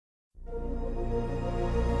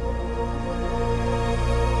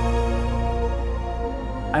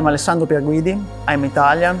I'm Alessandro Pierguidi, I'm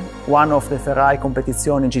Italian, one of the Ferrari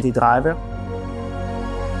Competizione GT driver.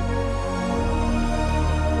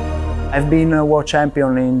 I've been a world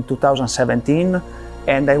champion in 2017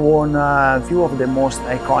 and I won a few of the most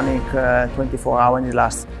iconic 24-hour in the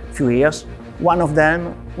last few years. One of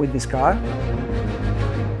them with this car.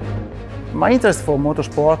 My interest for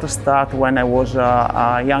motorsport started when I was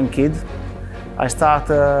a young kid. I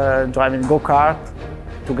started driving go-kart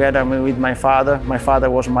together with my father. My father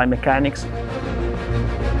was my mechanic.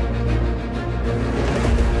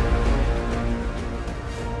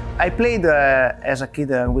 I played as a kid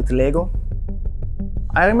with Lego.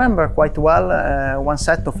 I remember quite well one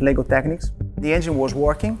set of Lego Technics. The engine was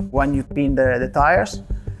working when you pin the tires,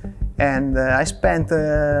 and I spent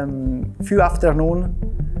a few afternoons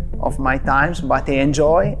of my times, but I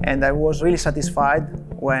enjoy, and I was really satisfied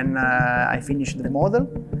when I finished the model,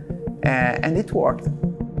 and it worked.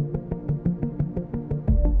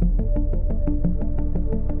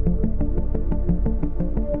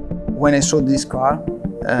 When I saw this car,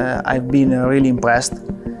 I've been really impressed.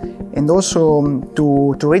 And also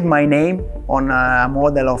to read my name on a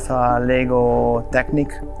model of Lego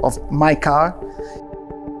Technic of my car,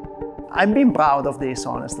 I've been proud of this,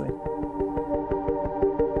 honestly.